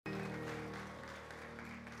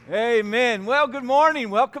Amen. Well, good morning.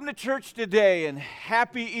 Welcome to church today and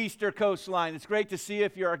happy Easter, Coastline. It's great to see you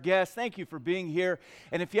if you're our guest. Thank you for being here.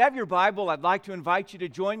 And if you have your Bible, I'd like to invite you to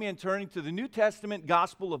join me in turning to the New Testament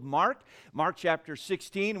Gospel of Mark, Mark chapter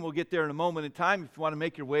 16, and we'll get there in a moment in time if you want to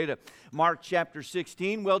make your way to Mark chapter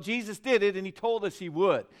 16. Well, Jesus did it, and he told us he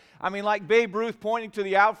would. I mean, like Babe Ruth pointing to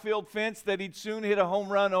the outfield fence that he'd soon hit a home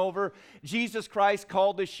run over, Jesus Christ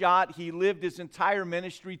called the shot. He lived his entire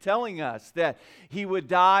ministry telling us that he would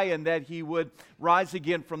die and that he would rise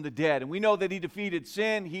again from the dead. And we know that he defeated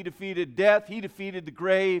sin, he defeated death, he defeated the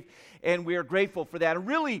grave, and we are grateful for that. And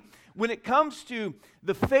really, when it comes to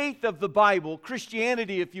the faith of the Bible,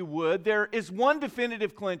 Christianity, if you would, there is one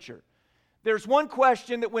definitive clincher. There's one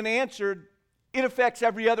question that when answered, it affects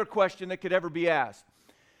every other question that could ever be asked.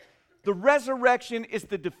 The resurrection is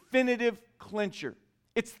the definitive clincher.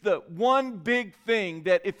 It's the one big thing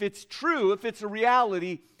that if it's true, if it's a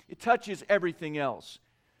reality, it touches everything else.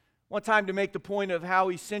 One time to make the point of how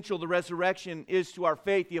essential the resurrection is to our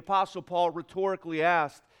faith, the Apostle Paul rhetorically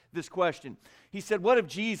asked this question. He said, what if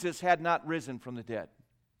Jesus had not risen from the dead?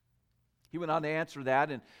 He went on to answer that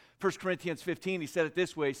in 1 Corinthians 15. He said it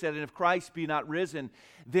this way. He said, and if Christ be not risen,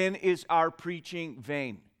 then is our preaching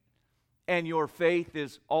vain, and your faith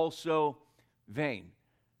is also vain.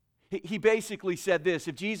 He basically said this: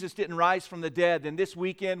 if Jesus didn't rise from the dead, then this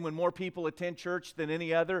weekend, when more people attend church than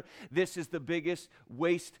any other, this is the biggest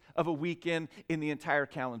waste of a weekend in the entire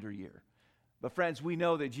calendar year. But friends, we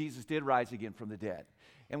know that Jesus did rise again from the dead.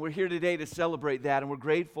 And we're here today to celebrate that, and we're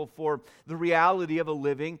grateful for the reality of a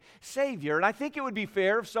living Savior. And I think it would be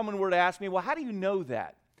fair if someone were to ask me, well, how do you know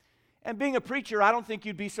that? And being a preacher, I don't think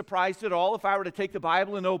you'd be surprised at all if I were to take the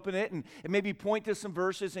Bible and open it and maybe point to some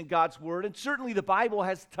verses in God's Word. And certainly the Bible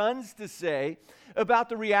has tons to say about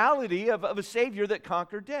the reality of a Savior that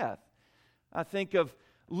conquered death. I think of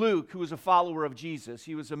Luke, who was a follower of Jesus.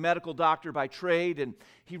 He was a medical doctor by trade, and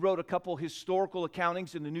he wrote a couple historical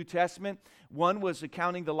accountings in the New Testament. One was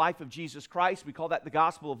accounting the life of Jesus Christ. We call that the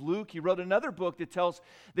Gospel of Luke. He wrote another book that tells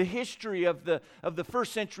the history of the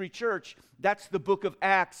first century church. That's the book of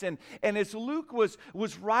Acts. And as Luke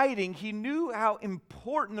was writing, he knew how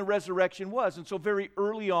important the resurrection was. And so very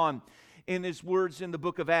early on in his words in the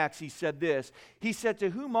book of Acts, he said this. He said,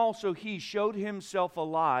 to whom also he showed himself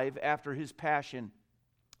alive after his passion,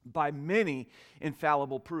 by many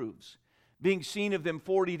infallible proofs, being seen of them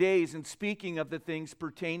 40 days, and speaking of the things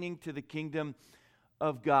pertaining to the kingdom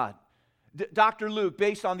of God. Dr. Luke,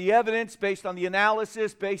 based on the evidence, based on the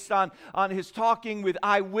analysis, based on his talking with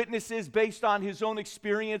eyewitnesses, based on his own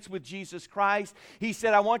experience with Jesus Christ, he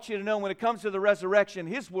said, I want you to know when it comes to the resurrection,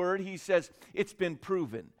 his word, he says, it's been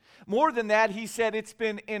proven. More than that, he said, it's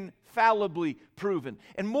been infallibly proven.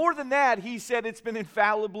 And more than that, he said, it's been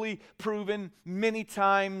infallibly proven many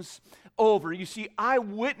times over. You see,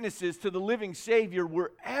 eyewitnesses to the living Savior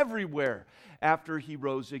were everywhere after he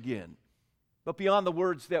rose again. But beyond the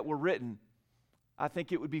words that were written, I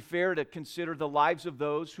think it would be fair to consider the lives of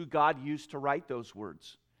those who God used to write those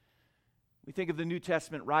words. We think of the New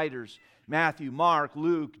Testament writers, Matthew, Mark,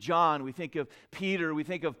 Luke, John. We think of Peter. We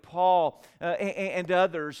think of Paul and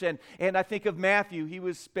others. And I think of Matthew. He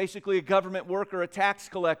was basically a government worker, a tax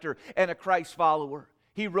collector, and a Christ follower.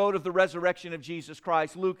 He wrote of the resurrection of Jesus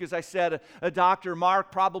Christ. Luke, as I said, a doctor.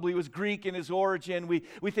 Mark probably was Greek in his origin.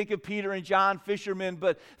 We think of Peter and John, fishermen,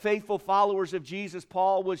 but faithful followers of Jesus.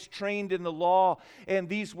 Paul was trained in the law, and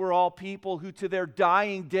these were all people who to their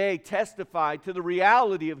dying day testified to the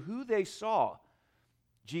reality of who they saw,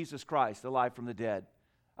 Jesus Christ, alive from the dead.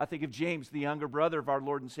 I think of James, the younger brother of our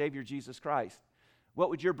Lord and Savior, Jesus Christ. What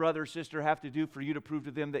would your brother or sister have to do for you to prove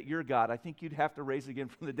to them that you're God? I think you'd have to raise again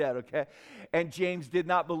from the dead, okay? And James did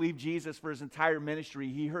not believe Jesus for his entire ministry.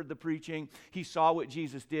 He heard the preaching. He saw what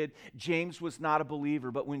Jesus did. James was not a believer,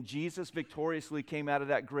 but when Jesus victoriously came out of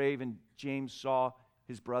that grave and James saw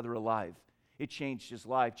his brother alive, it changed his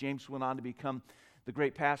life. James went on to become the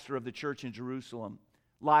great pastor of the church in Jerusalem.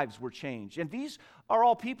 Lives were changed. And these are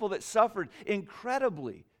all people that suffered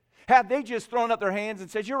incredibly. Had they just thrown up their hands and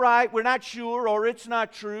said, you're right, we're not sure, or it's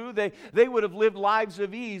not true, they would have lived lives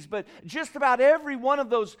of ease. But just about every one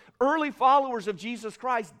of those early followers of Jesus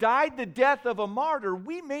Christ died the death of a martyr.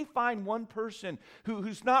 We may find one person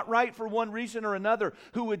who's not right for one reason or another,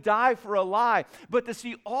 who would die for a lie. But to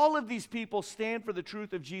see all of these people stand for the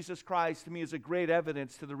truth of Jesus Christ, to me, is a great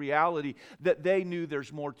evidence to the reality that they knew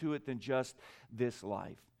there's more to it than just this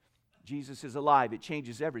life. Jesus is alive. It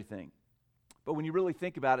changes everything. But when you really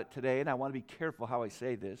think about it today, and I want to be careful how I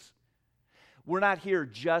say this, we're not here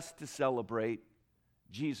just to celebrate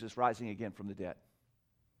Jesus rising again from the dead.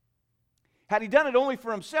 Had he done it only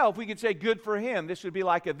for himself, we could say good for him. This would be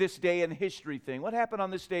like a this day in history thing. What happened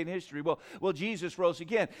on this day in history? Well, Jesus rose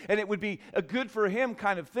again. And it would be a good for him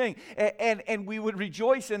kind of thing. And we would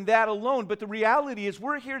rejoice in that alone. But the reality is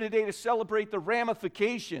we're here today to celebrate the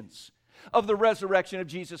ramifications of the resurrection of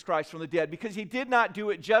Jesus Christ from the dead, because he did not do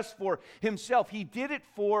it just for himself. He did it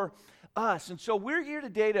for us. And so we're here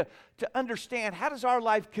today to understand, how does our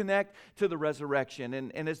life connect to the resurrection?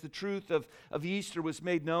 And as the truth of Easter was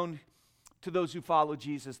made known to those who follow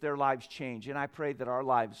Jesus, their lives change. And I pray that our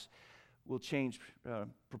lives will change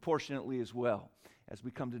proportionately as well as we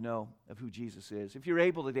come to know of who Jesus is. If you're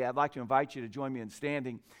able today, I'd like to invite you to join me in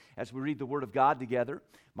standing as we read the Word of God together.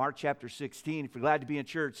 Mark chapter 16. If you're glad to be in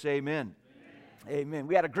church, say amen. Amen.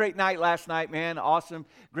 We had a great night last night, man. Awesome.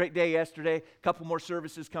 Great day yesterday. A couple more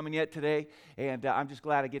services coming yet today. And I'm just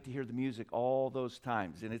glad I get to hear the music all those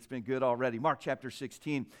times. And it's been good already. Mark chapter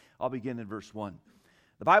 16. I'll begin in verse 1.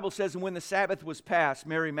 The Bible says, "And when the Sabbath was past,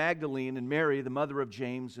 Mary Magdalene and Mary, the mother of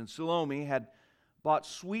James, and Salome had bought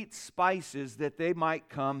sweet spices that they might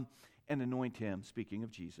come and anoint him," speaking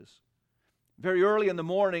of Jesus. "Very early in the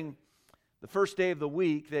morning, the first day of the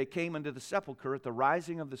week, they came unto the sepulchre at the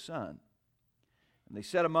rising of the sun. And they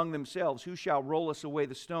said among themselves, Who shall roll us away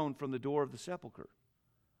the stone from the door of the sepulchre?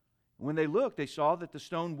 And when they looked, they saw that the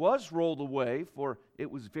stone was rolled away, for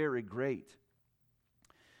it was very great.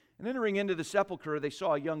 And entering into the sepulchre, they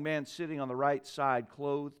saw a young man sitting on the right side,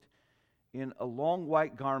 clothed in a long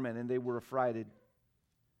white garment, and they were affrighted.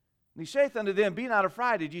 And he saith unto them, Be not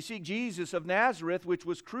affrighted, ye seek Jesus of Nazareth, which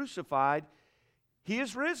was crucified. He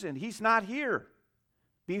is risen, he's not here.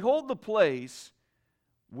 Behold the place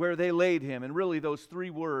where they laid him." And really those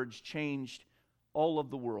three words changed all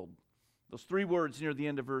of the world. Those three words near the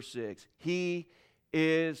end of verse 6. He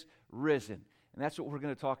is risen. And that's what we're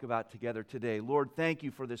going to talk about together today. Lord, thank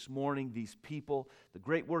you for this morning, these people, the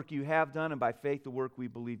great work you have done, and by faith, the work we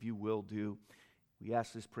believe you will do. We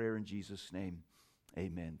ask this prayer in Jesus' name.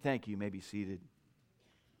 Amen. Thank you. You may be seated.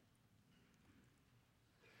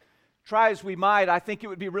 Try as we might, I think it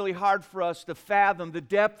would be really hard for us to fathom the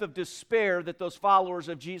depth of despair that those followers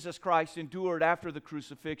of Jesus Christ endured after the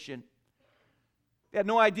crucifixion. They had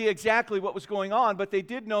no idea exactly what was going on, but they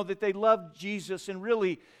did know that they loved Jesus, and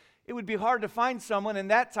really, it would be hard to find someone in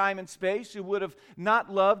that time and space who would have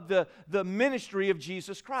not loved the ministry of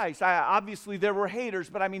Jesus Christ. Obviously, there were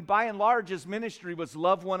haters, but I mean, by and large, his ministry was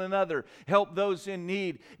love one another, help those in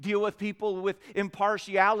need, deal with people with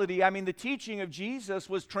impartiality. I mean, the teaching of Jesus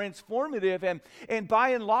was transformative, and by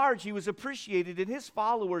and large, he was appreciated, and his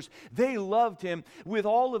followers, they loved him with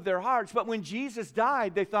all of their hearts. But when Jesus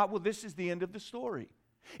died, they thought, well, this is the end of the story.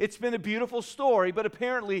 It's been a beautiful story, but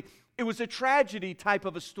apparently it was a tragedy type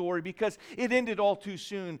of a story because it ended all too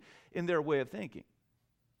soon in their way of thinking.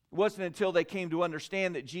 It wasn't until they came to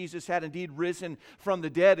understand that Jesus had indeed risen from the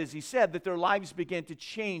dead, as he said, that their lives began to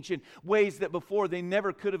change in ways that before they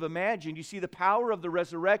never could have imagined. You see, the power of the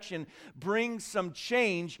resurrection brings some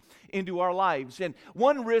change into our lives. And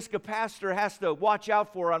one risk a pastor has to watch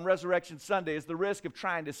out for on Resurrection Sunday is the risk of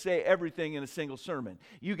trying to say everything in a single sermon.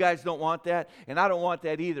 You guys don't want that, and I don't want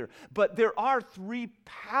that either. But there are three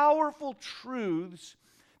powerful truths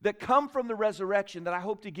that come from the resurrection that I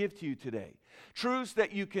hope to give to you today. Truths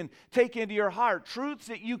that you can take into your heart, truths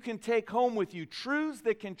that you can take home with you, truths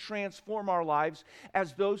that can transform our lives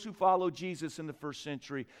as those who followed Jesus in the first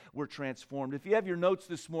century were transformed. If you have your notes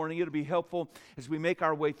this morning, it'll be helpful as we make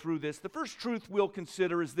our way through this. The first truth we'll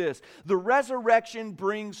consider is this: the resurrection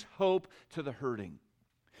brings hope to the hurting.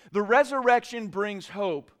 The resurrection brings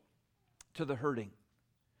hope to the hurting.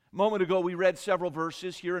 A moment ago, we read several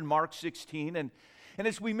verses here in Mark 16, and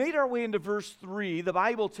as we made our way into verse 3, the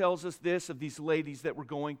Bible tells us this of these ladies that were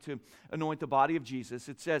going to anoint the body of Jesus.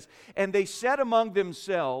 It says, "And they said among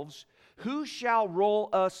themselves, Who shall roll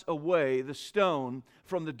us away the stone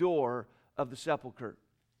from the door of the sepulchre?"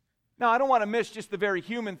 Now, I don't want to miss just the very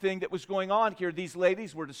human thing that was going on here. These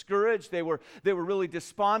ladies were discouraged. They were really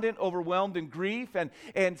despondent, overwhelmed in grief.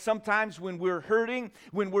 And sometimes when we're hurting,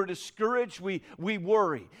 when we're discouraged, we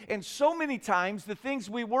worry. And so many times, the things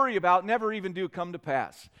we worry about never even do come to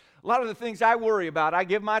pass. A lot of the things I worry about, I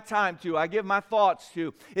give my time to, I give my thoughts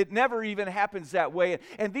to. It never even happens that way.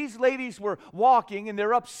 And these ladies were walking, and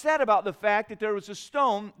they're upset about the fact that there was a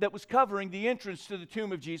stone that was covering the entrance to the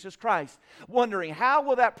tomb of Jesus Christ, wondering, how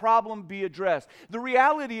will that problem be addressed? The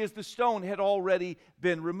reality is the stone had already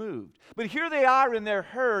been removed. But here they are in their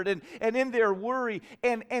hurt and in their worry,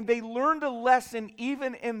 and they learned a lesson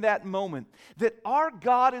even in that moment, that our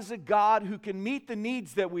God is a God who can meet the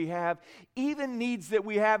needs that we have, even needs that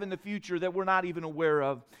we have in the future that we're not even aware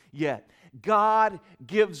of yet. God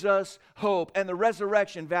gives us hope, and the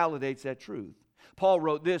resurrection validates that truth. Paul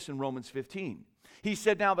wrote this in Romans 15. He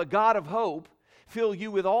said, "Now the God of hope fill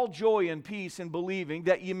you with all joy and peace in believing,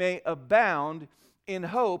 that you may abound in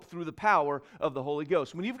hope through the power of the Holy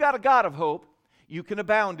Ghost." When you've got a God of hope, you can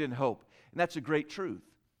abound in hope. And that's a great truth.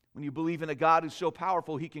 When you believe in a God who's so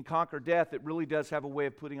powerful he can conquer death, it really does have a way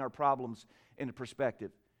of putting our problems into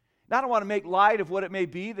perspective. Now, I don't want to make light of what it may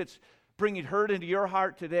be that's bringing hurt into your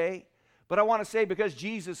heart today, but I want to say because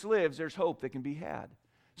Jesus lives, there's hope that can be had.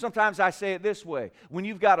 Sometimes I say it this way: when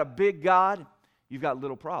you've got a big God, you've got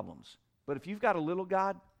little problems. But if you've got a little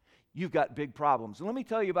God, you've got big problems. And let me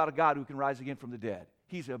tell you about a God who can rise again from the dead.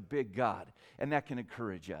 He's a big God, and that can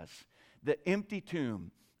encourage us. The empty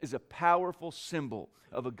tomb is a powerful symbol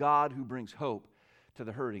of a God who brings hope to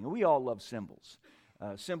the hurting. And we all love symbols.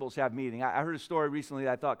 Symbols have meaning. I heard a story recently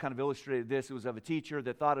that I thought kind of illustrated this. It was of a teacher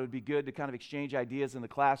that thought it would be good to kind of exchange ideas in the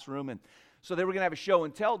classroom. And so they were going to have a show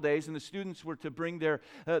and tell days, and the students were to bring their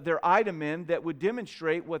item in that would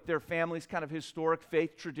demonstrate what their family's kind of historic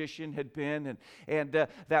faith tradition had been, and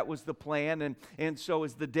that was the plan. And so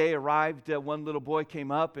as the day arrived, one little boy came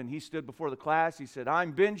up, and he stood before the class. He said,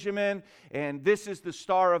 "I'm Benjamin, and this is the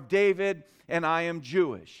Star of David, and I am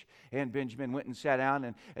Jewish." And Benjamin went and sat down,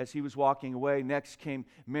 and as he was walking away, next came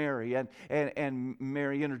Mary. And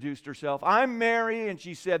Mary introduced herself. "I'm Mary," and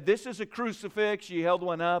she said, "This is a crucifix." She held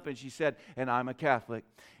one up, and she said, "And I'm a Catholic."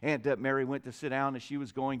 And Mary went to sit down. As she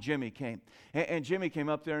was going, Jimmy came. And Jimmy came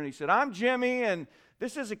up there, and he said, "I'm Jimmy, and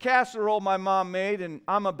this is a casserole my mom made, and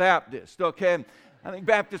I'm a Baptist," okay? I think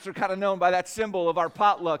Baptists are kind of known by that symbol of our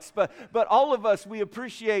potlucks, but all of us, we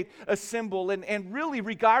appreciate a symbol, and really,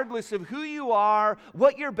 regardless of who you are,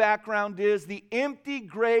 what your background is, the empty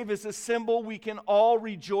grave is a symbol we can all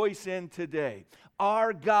rejoice in today.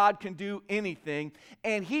 Our God can do anything,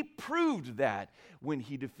 and He proved that when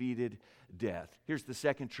He defeated death. Here's the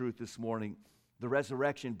second truth this morning: the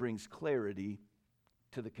resurrection brings clarity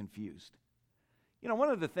to the confused. You know,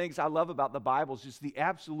 one of the things I love about the Bible is just the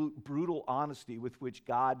absolute brutal honesty with which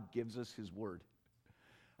God gives us His Word.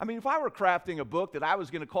 I mean, if I were crafting a book that I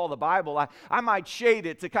was going to call the Bible, I might shade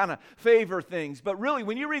it to kind of favor things. But really,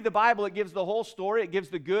 when you read the Bible, it gives the whole story. It gives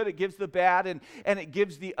the good, it gives the bad, and it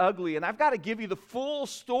gives the ugly. And I've got to give you the full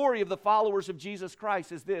story of the followers of Jesus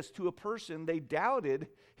Christ is this: to a person, they doubted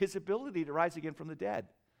His ability to rise again from the dead.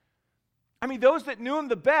 I mean, those that knew Him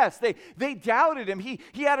the best, they doubted Him. He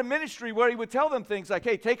had a ministry where He would tell them things like,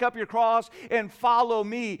 "Hey, take up your cross and follow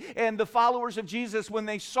me." And the followers of Jesus, when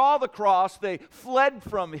they saw the cross, they fled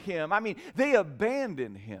from Him. I mean, they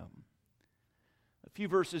abandoned Him. A few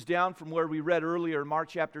verses down from where we read earlier in Mark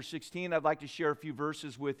chapter 16, I'd like to share a few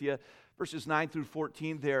verses with you. Verses 9 through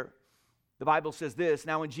 14 there. The Bible says this: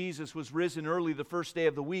 "Now when Jesus was risen early the first day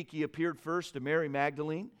of the week, He appeared first to Mary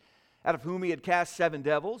Magdalene, out of whom He had cast 7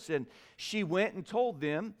 devils, and she went and told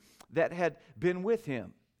them that had been with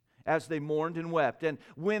Him, as they mourned and wept. And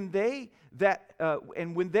when they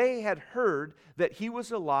had heard that He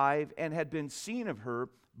was alive and had been seen of her,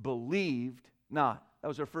 believed not." That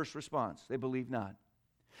was their first response. They believed not.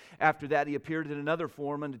 "After that He appeared in another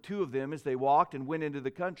form unto 2 of them as they walked and went into the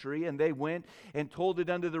country, and they went and told it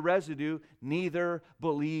unto the residue, neither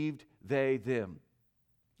believed they them.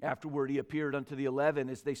 Afterward He appeared unto the 11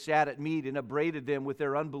 as they sat at meat, and upbraided them with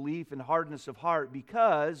their unbelief and hardness of heart,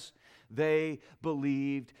 because they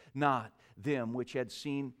believed not them which had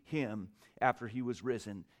seen Him after He was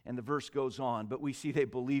risen." And the verse goes on, but we see they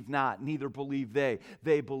believed not, neither believed they.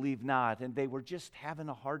 They believed not, and they were just having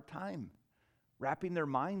a hard time wrapping their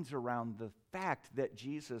minds around the fact that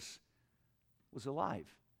Jesus was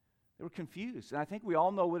alive. They were confused, and I think we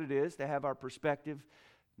all know what it is to have our perspective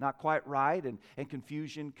not quite right, and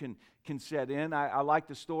confusion can set in. I like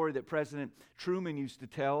the story that President Truman used to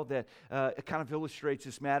tell that it kind of illustrates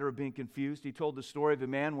this matter of being confused. He told the story of a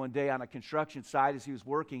man one day on a construction site. As he was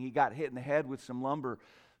working, he got hit in the head with some lumber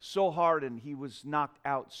so hard, and he was knocked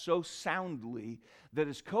out so soundly that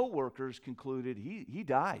his co-workers concluded he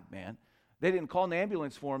died, man. They didn't call an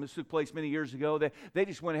ambulance for him. This took place many years ago. They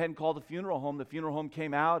just went ahead and called the funeral home. The funeral home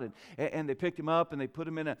came out, and they picked him up, and they put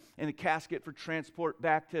him in a casket for transport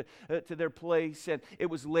back to their place. And it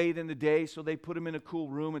was late in the day, so they put him in a cool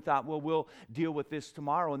room and thought, well, we'll deal with this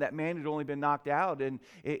tomorrow. And that man had only been knocked out, and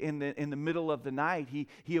in the middle of the night,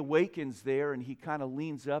 he awakens there, and he kind of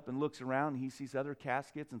leans up and looks around, and he sees other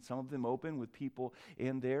caskets, and some of them open with people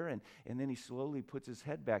in there, and then he slowly puts his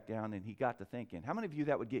head back down, and he got to thinking. How many of you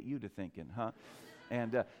that would get you to thinking? Huh?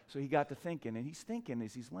 And so he got to thinking, and he's thinking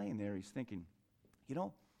as he's laying there, he's thinking, you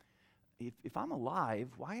know, if I'm alive,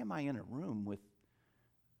 why am I in a room with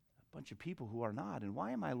a bunch of people who are not? And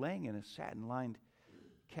why am I laying in a satin-lined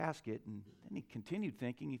casket. And then he continued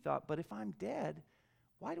thinking. He thought, but if I'm dead,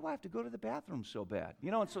 why do I have to go to the bathroom so bad?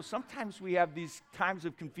 And so sometimes we have these times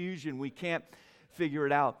of confusion. We can't figure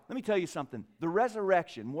it out. Let me tell you something. The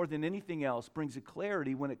resurrection, more than anything else, brings a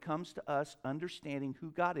clarity when it comes to us understanding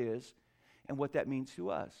who God is and what that means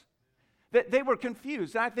to us. They were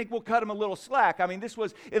confused, and I think we'll cut them a little slack. I mean, this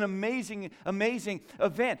was an amazing, amazing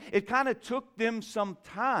event. It kind of took them some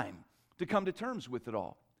time to come to terms with it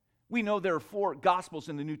all. We know there are 4 Gospels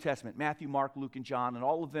in the New Testament, Matthew, Mark, Luke, and John, and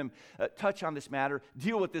all of them touch on this matter,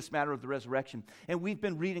 deal with this matter of the resurrection. And we've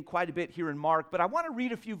been reading quite a bit here in Mark, but I want to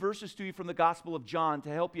read a few verses to you from the Gospel of John to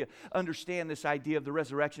help you understand this idea of the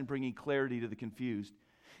resurrection bringing clarity to the confused.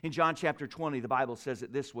 In John chapter 20, the Bible says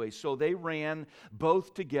it this way, so they ran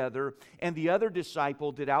both together, and the other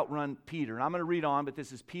disciple did outrun Peter. And I'm going to read on, but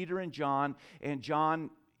this is Peter and John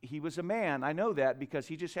he was a man. I know that because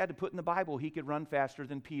he just had to put in the Bible he could run faster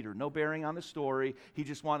than Peter. No bearing on the story. He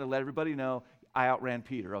just wanted to let everybody know I outran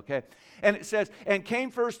Peter, okay? And it says, and came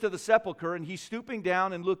first to the sepulcher, and he stooping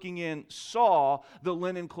down and looking in, saw the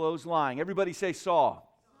linen clothes lying. Everybody say saw.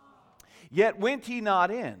 Yet went he not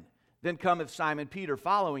in. Then cometh Simon Peter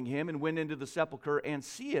following him, and went into the sepulcher, and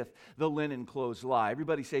seeth the linen clothes lie.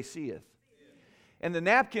 Everybody say seeth. And the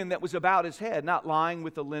napkin that was about his head, not lying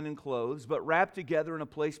with the linen clothes, but wrapped together in a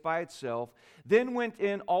place by itself. Then went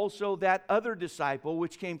in also that other disciple,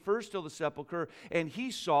 which came first to the sepulchre, and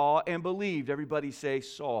he saw and believed. Everybody say,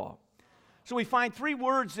 saw. So we find 3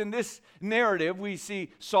 words in this narrative. We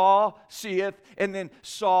see saw, seeth, and then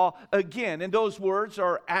saw again. And those words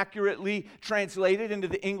are accurately translated into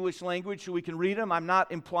the English language so we can read them. I'm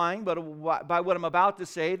not implying, but by what I'm about to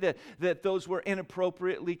say, that those were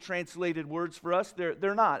inappropriately translated words for us.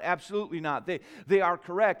 They're not, absolutely not. They are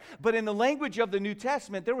correct. But in the language of the New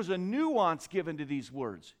Testament, there was a nuance given to these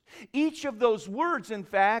words. Each of those words, in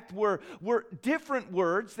fact, were different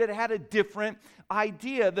words that had a different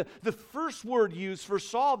idea. The first word used for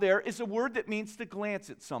saw there is a word that means to glance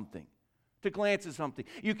at something. To glance at something.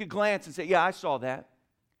 You could glance and say, yeah, I saw that.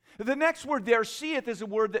 The next word there, seeth, is a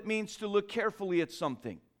word that means to look carefully at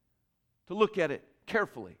something. To look at it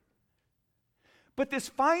carefully. But this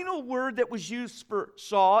final word that was used for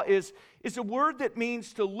saw is a word that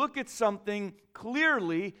means to look at something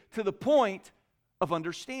clearly to the point of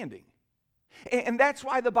understanding. And that's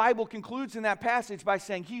why the Bible concludes in that passage by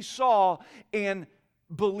saying he saw and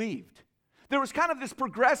believed. There was kind of this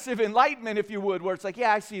progressive enlightenment, if you would, where it's like,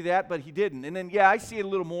 yeah, I see that, but he didn't. And then, yeah, I see it a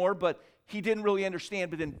little more, but he didn't really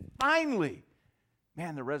understand. But then finally,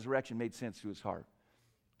 man, the resurrection made sense to his heart.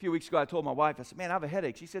 A few weeks ago, I told my wife, I said, man, I have a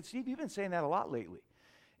headache. She said, Steve, you've been saying that a lot lately.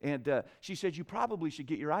 And she said, you probably should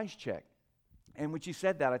get your eyes checked. And when she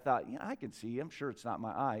said that, I thought, yeah, I can see. I'm sure it's not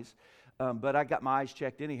my eyes. But I got my eyes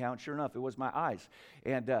checked anyhow, and sure enough, it was my eyes.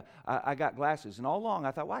 And I got glasses. And all along,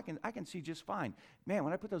 I thought, well, I can see just fine. Man,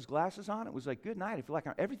 when I put those glasses on, it was like, good night. I feel like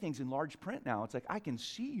everything's in large print now. It's like, I can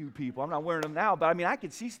see you people. I'm not wearing them now, but I mean, I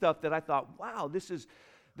could see stuff that I thought, wow, this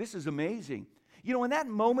is amazing. You know, in that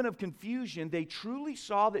moment of confusion, they truly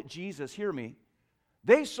saw that Jesus, hear me,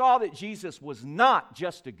 they saw that Jesus was not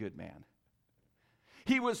just a good man.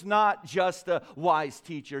 He was not just a wise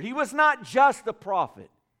teacher. He was not just a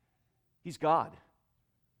prophet. He's God.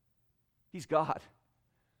 He's God.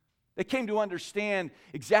 They came to understand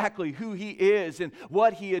exactly who he is and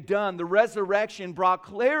what he had done. The resurrection brought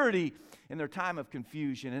clarity in their time of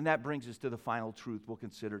confusion, and that brings us to the final truth we'll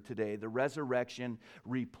consider today. The resurrection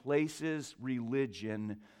replaces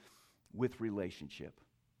religion with relationship.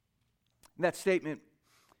 And that statement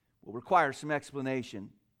will require some explanation.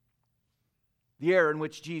 The era in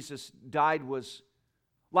which Jesus died was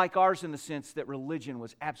like ours in the sense that religion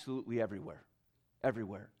was absolutely everywhere.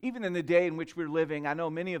 Everywhere. Even in the day in which we're living, I know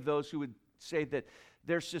many of those who would say that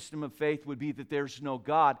their system of faith would be that there's no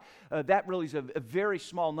God. That really is a very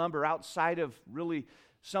small number outside of really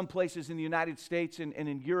some places in the United States and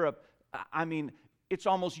in Europe. I mean, it's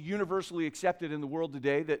almost universally accepted in the world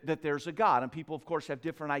today that there's a God. And people, of course, have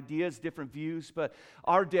different ideas, different views, but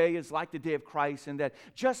our day is like the day of Christ, and that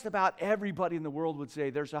just about everybody in the world would say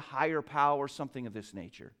there's a higher power or something of this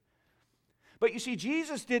nature. But you see,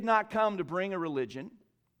 Jesus did not come to bring a religion.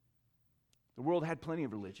 The world had plenty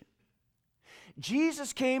of religion.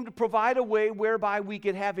 Jesus came to provide a way whereby we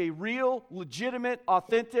could have a real, legitimate,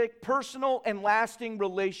 authentic, personal, and lasting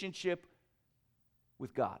relationship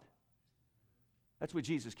with God. That's what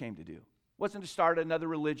Jesus came to do. It wasn't to start another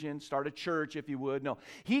religion, start a church, if you would. No,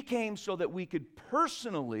 he came so that we could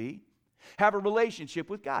personally have a relationship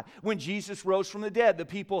with God. When Jesus rose from the dead, the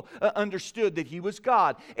people understood that he was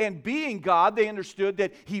God. And being God, they understood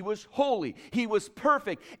that he was holy. He was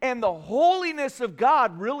perfect. And the holiness of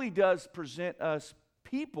God really does present us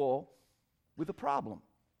people with a problem.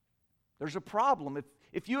 There's a problem.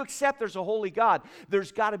 If you accept there's a holy God,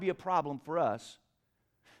 there's got to be a problem for us.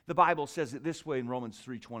 The Bible says it this way in Romans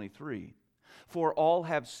 3:23. For all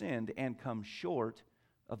have sinned and come short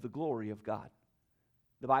of the glory of God.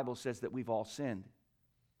 The Bible says that we've all sinned.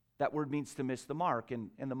 That word means to miss the mark,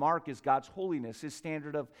 and the mark is God's holiness, His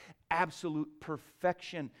standard of absolute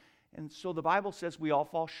perfection. And so the Bible says we all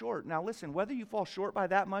fall short. Now listen, whether you fall short by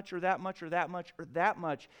that much or that much or that much or that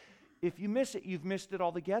much, if you miss it, you've missed it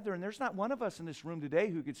altogether. And there's not one of us in this room today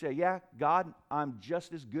who could say, yeah, God, I'm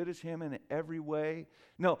just as good as Him in every way.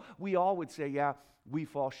 No, we all would say, yeah, we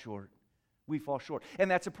fall short. We fall short. And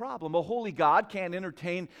that's a problem. A holy God can't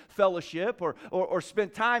entertain fellowship or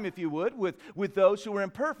spend time, if you would, with those who are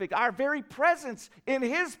imperfect. Our very presence in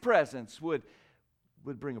His presence would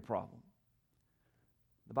bring a problem.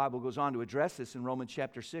 The Bible goes on to address this in Romans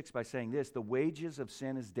chapter 6 by saying this: the wages of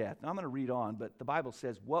sin is death. Now I'm going to read on, but the Bible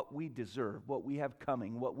says what we deserve, what we have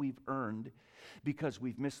coming, what we've earned because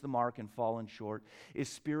we've missed the mark and fallen short is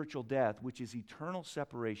spiritual death, which is eternal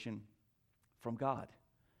separation from God.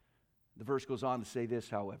 The verse goes on to say this,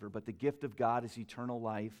 however, but the gift of God is eternal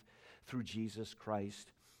life through Jesus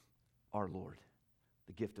Christ our Lord.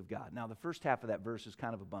 The gift of God. Now, the first half of that verse is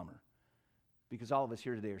kind of a bummer because all of us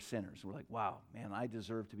here today are sinners. We're like, wow, man, I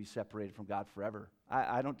deserve to be separated from God forever.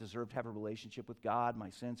 I don't deserve to have a relationship with God, my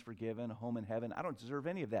sins forgiven, a home in heaven. I don't deserve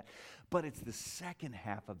any of that. But it's the second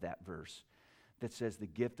half of that verse that says the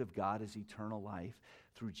gift of God is eternal life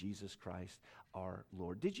through Jesus Christ our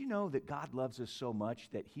Lord. Did you know that God loves us so much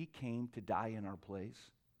that He came to die in our place?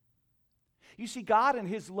 You see, God in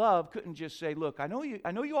His love couldn't just say, look, I know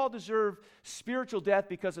you all deserve spiritual death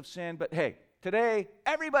because of sin, but hey, today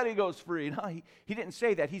everybody goes free. No, he didn't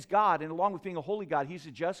say that. He's God, and along with being a holy God, He's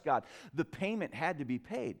a just God. The payment had to be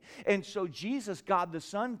paid. And so Jesus, God the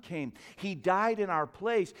Son, came. He died in our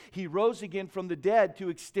place. He rose again from the dead to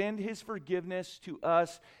extend His forgiveness to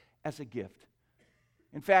us as a gift.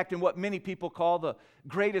 In fact, in what many people call the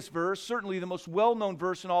greatest verse, certainly the most well-known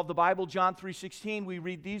verse in all of the Bible, John 3:16, we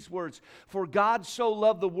read these words: for God so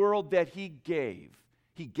loved the world that He gave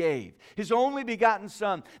His only begotten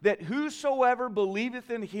Son, that whosoever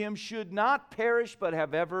believeth in Him should not perish but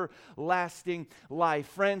have everlasting life.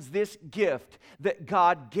 Friends, this gift that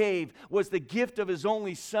God gave was the gift of His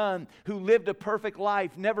only Son, who lived a perfect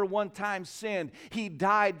life, never one time sinned. He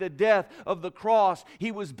died the death of the cross.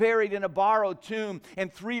 He was buried in a borrowed tomb,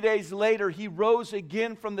 and 3 days later He rose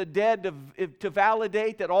again from the dead to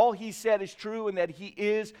validate that all He said is true and that He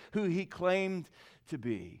is who He claimed to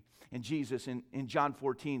be. And Jesus in John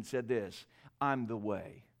 14 said this: I'm the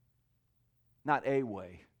way, not a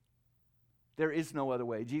way. There is no other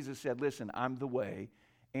way. Jesus said, listen, I'm the way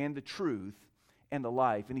and the truth and the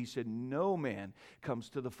life. And He said, no man comes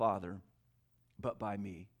to the Father but by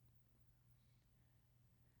me.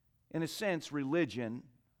 In a sense, religion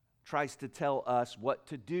tries to tell us what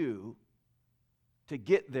to do to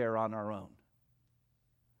get there on our own.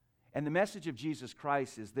 And the message of Jesus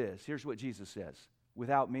Christ is this. Here's what Jesus says: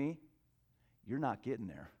 without me, you're not getting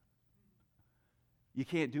there. You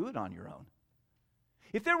can't do it on your own.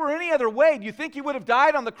 If there were any other way, do you think He would have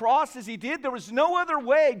died on the cross as He did? There was no other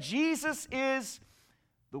way. Jesus is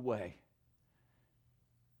the way.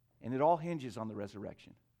 And it all hinges on the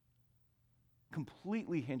resurrection.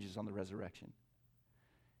 Completely hinges on the resurrection.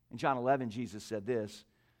 In John 11, Jesus said this.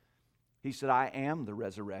 He said, I am the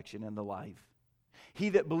resurrection and the life. He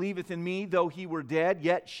that believeth in me, though he were dead,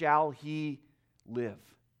 yet shall he live.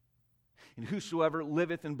 And whosoever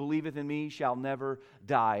liveth and believeth in me shall never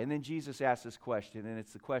die. And then Jesus asked this question, and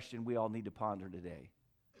it's the question we all need to ponder today.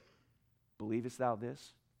 Believest thou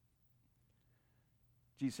this?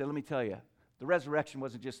 Jesus said, let me tell you, the resurrection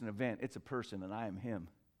wasn't just an event, it's a person, and I am Him.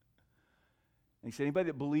 And He said, anybody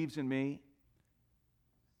that believes in me,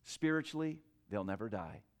 spiritually, they'll never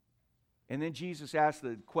die. And then Jesus asked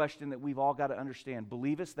the question that we've all got to understand.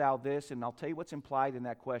 Believest thou this? And I'll tell you what's implied in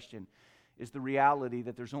that question is the reality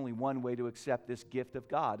that there's only one way to accept this gift of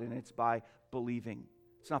God, and it's by believing.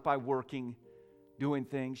 It's not by working, doing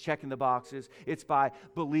things, checking the boxes. It's by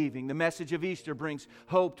believing. The message of Easter brings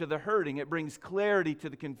hope to the hurting. It brings clarity to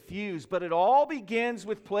the confused. But it all begins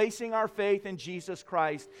with placing our faith in Jesus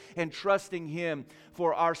Christ and trusting Him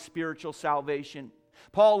for our spiritual salvation.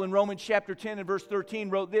 Paul in Romans chapter 10 and verse 13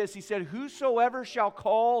 wrote this. He said, whosoever shall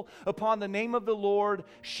call upon the name of the Lord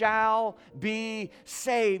shall be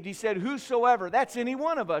saved. He said, whosoever, that's any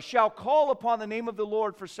one of us, shall call upon the name of the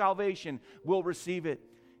Lord for salvation will receive it.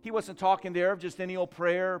 He wasn't talking there of just any old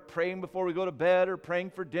prayer, praying before we go to bed or praying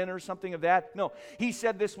for dinner, something of that. No, he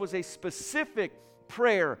said this was a specific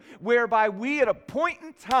prayer whereby we at a point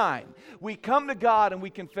in time, we come to God and we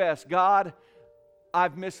confess, God,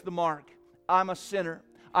 I've missed the mark. I'm a sinner.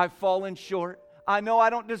 I've fallen short. I know I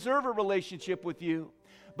don't deserve a relationship with you.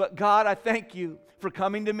 But God, I thank you for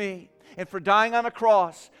coming to me and for dying on a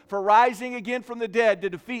cross, for rising again from the dead to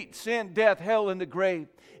defeat sin, death, hell, and the grave.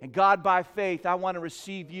 And God, by faith, I want to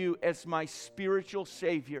receive you as my spiritual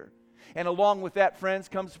Savior. And along with that, friends,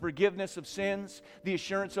 comes forgiveness of sins, the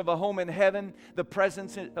assurance of a home in heaven, the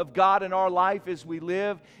presence of God in our life as we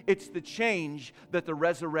live. It's the change that the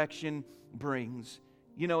resurrection brings.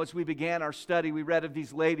 You know, as we began our study, we read of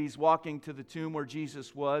these ladies walking to the tomb where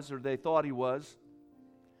Jesus was, or they thought he was.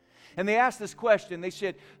 And they asked this question. They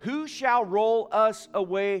said, "Who shall roll us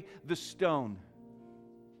away the stone?"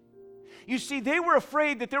 You see, they were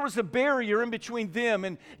afraid that there was a barrier in between them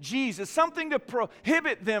and Jesus, something to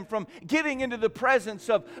prohibit them from getting into the presence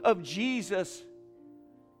of Jesus.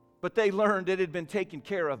 But they learned it had been taken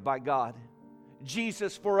care of by God.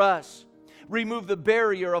 Jesus, for us, removed the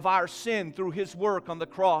barrier of our sin through his work on the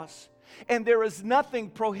cross. And there is nothing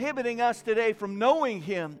prohibiting us today from knowing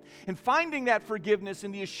him and finding that forgiveness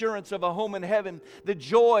and the assurance of a home in heaven, the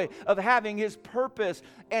joy of having his purpose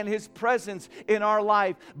and his presence in our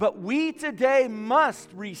life. But we today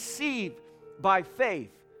must receive by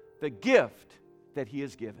faith the gift that he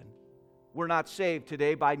has given. We're not saved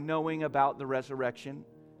today by knowing about the resurrection.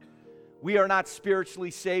 We are not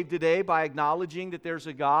spiritually saved today by acknowledging that there's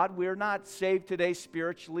a God. We are not saved today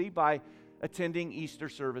spiritually by attending Easter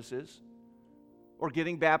services or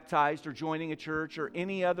getting baptized or joining a church or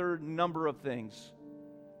any other number of things.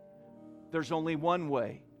 There's only one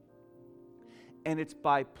way, and it's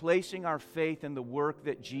by placing our faith in the work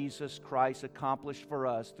that Jesus Christ accomplished for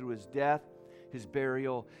us through his death, his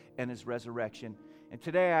burial, and his resurrection. And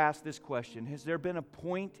today I ask this question: has there been a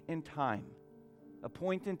point in time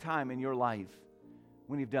in your life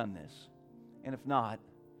when you've done this? And if not,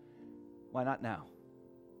 why not now?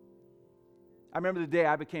 I remember the day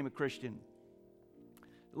I became a Christian.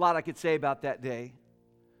 A lot I could say about that day.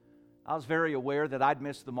 I was very aware that I'd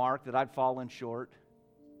missed the mark, that I'd fallen short.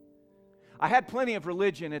 I had plenty of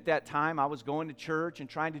religion at that time. I was going to church and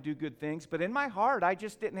trying to do good things, but in my heart, I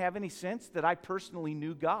just didn't have any sense that I personally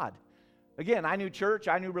knew God. Again, I knew church,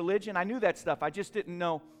 I knew religion, I knew that stuff. I just didn't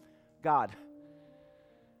know God.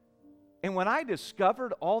 And when I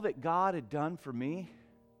discovered all that God had done for me,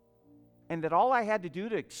 and that all I had to do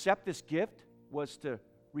to accept this gift was to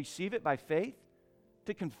receive it by faith,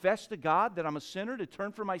 to confess to God that I'm a sinner, to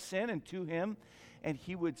turn from my sin and to him, and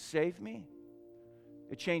he would save me,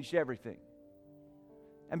 it changed everything.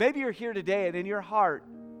 And maybe you're here today, and in your heart,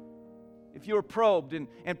 if you were probed and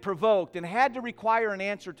provoked and had to require an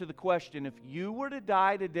answer to the question, if you were to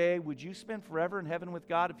die today, would you spend forever in heaven with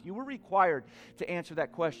God? If you were required to answer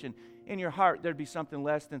that question, in your heart there'd be something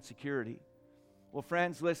less than security. Well,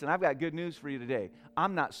 friends, listen, I've got good news for you today.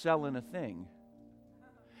 I'm not selling a thing.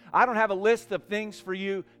 I don't have a list of things for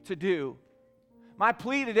you to do. My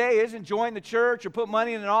plea today isn't join the church or put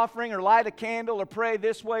money in an offering or light a candle or pray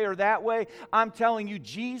this way or that way. I'm telling you,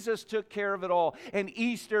 Jesus took care of it all. And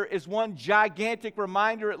Easter is one gigantic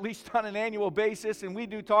reminder, at least on an annual basis, and we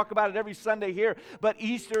do talk about it every Sunday here, but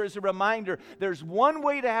Easter is a reminder. There's one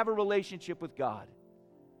way to have a relationship with God,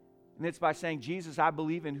 and it's by saying, Jesus, I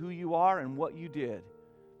believe in who you are and what you did,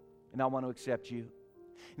 and I want to accept you.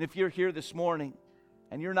 And if you're here this morning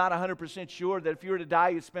and you're not 100% sure that if you were to die,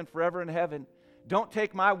 you'd spend forever in heaven, don't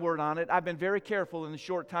take my word on it. I've been very careful in the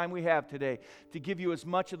short time we have today to give you as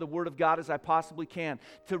much of the Word of God as I possibly can,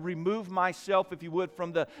 to remove myself, if you would,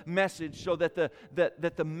 from the message so that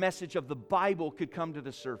the message of the Bible could come to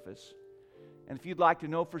the surface. And if you'd like to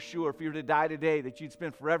know for sure, if you were to die today, that you'd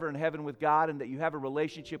spend forever in heaven with God and that you have a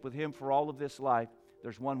relationship with him for all of this life,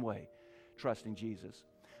 there's one way: trusting Jesus.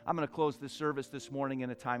 I'm going to close this service this morning in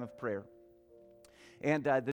a time of prayer. And the